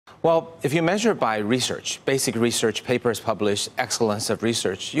Well, if you measure by research, basic research, papers published, excellence of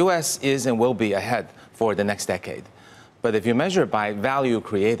research, U.S. is and will be ahead for the next decade. But if you measure by value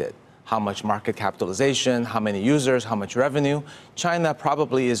created, how much market capitalization, how many users, how much revenue, China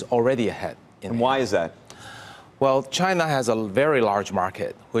probably is already ahead. And why is that? Well, China has a very large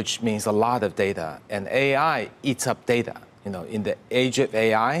market, which means a lot of data, and AI eats up data. You know, in the age of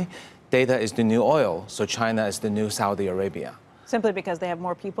AI, data is the new oil, so China is the new Saudi Arabia. Simply because they have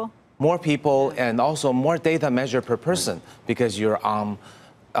more people? More people and also more data measured per person because your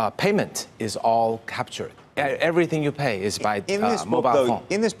payment is all captured. Everything you pay is by mobile phone.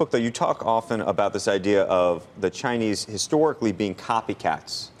 In this book, though, you talk often about this idea of the Chinese historically being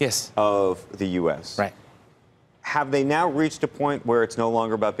copycats of the U.S. Right. Have they now reached a point where it's no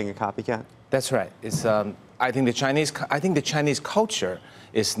longer about being a copycat? That's right. It's, I think the Chinese culture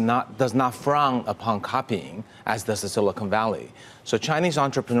does not frown upon copying, as does the Silicon Valley. So Chinese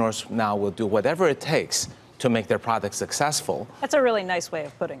entrepreneurs now will do whatever it takes to make their product successful. That's a really nice way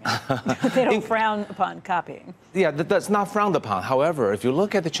of putting it. They don't frown upon copying. Yeah, that's not frowned upon. However, if you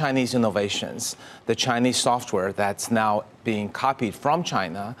look at the Chinese innovations, the Chinese software that's now being copied from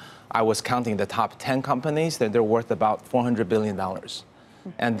China, I was counting the top 10 companies, they're worth about $400 billion.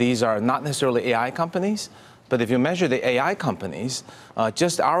 And these are not necessarily AI companies, but if you measure the AI companies,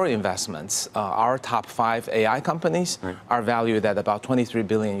 just our investments, our top 5 AI companies are valued at about $23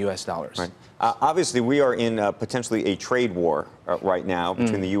 billion US dollars. Right. Obviously, we are in potentially a trade war right now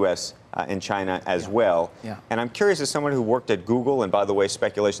between the U.S. And China as well. Yeah. And I'm curious, as someone who worked at Google, and by the way,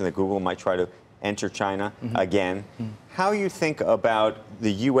 speculation that Google might try to enter China again, how you think about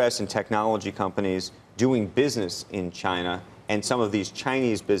the U.S. and technology companies doing business in China and some of these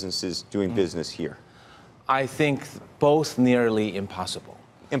Chinese businesses doing business here? I think both nearly impossible.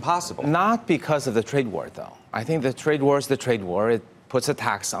 Impossible? Not because of the trade war, though. I think the trade war is the trade war. It puts a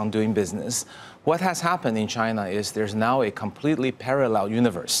tax on doing business. What has happened in China is there's now a completely parallel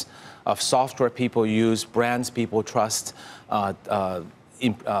universe of software people use, brands people trust, product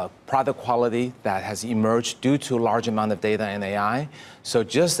quality that has emerged due to large amount of data and AI. So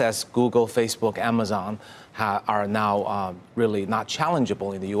just as Google, Facebook, Amazon are now really not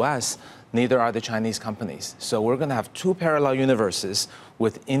challengeable in the US, neither are the Chinese companies. So we're going to have 2 parallel universes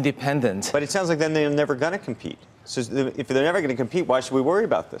with independent... But it sounds like then they're never going to compete. So if they're never going to compete, why should we worry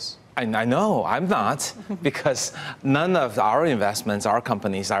about this? I know, I'm not, because none of our investments, our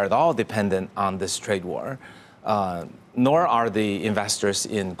companies, are at all dependent on this trade war, nor are the investors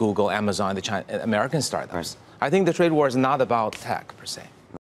in Google, Amazon, the American startups. Right. I think the trade war is not about tech, per se.